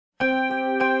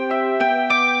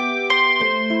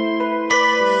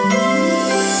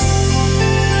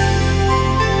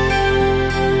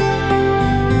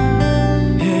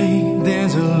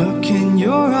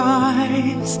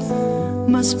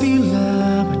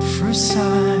your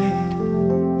side.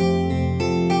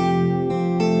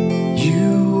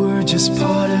 You were just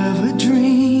part of a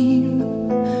dream,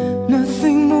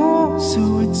 nothing more,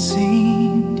 so it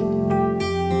seemed.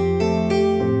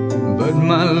 But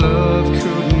my love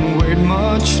couldn't wait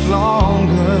much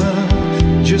longer.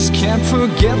 Just can't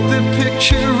forget the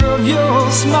picture of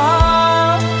your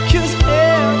smile. 'Cause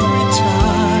every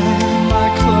time I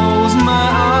close my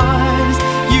eyes,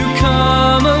 you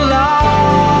come alive.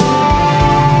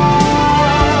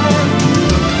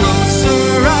 The closer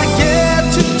I get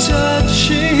to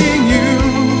touching you,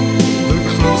 the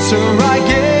closer I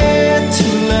get to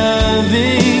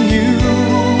loving you.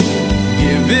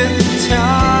 Give it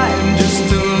time, just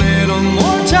a little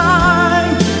more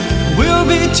time, we'll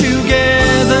be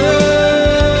together.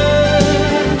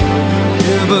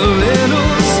 Give a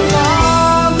little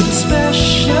smile, a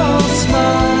special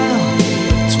smile,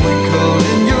 twinkle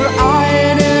in your eye,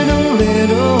 and in a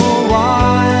little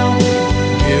while,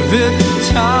 give it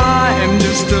time,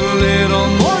 just a little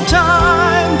more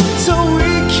time, so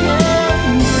we can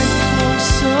get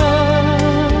closer,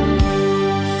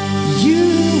 you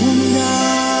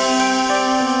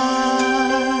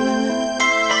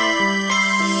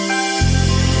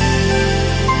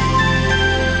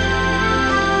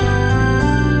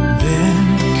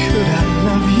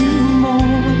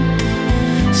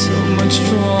and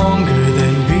stronger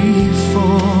than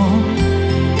before.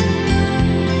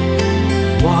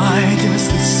 Why does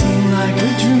this seem like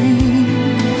a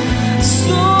dream?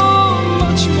 So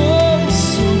much more,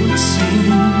 so it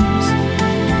seems.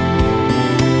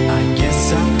 I guess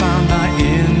I found my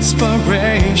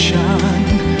inspiration.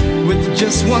 With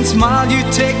just one smile you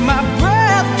take my breath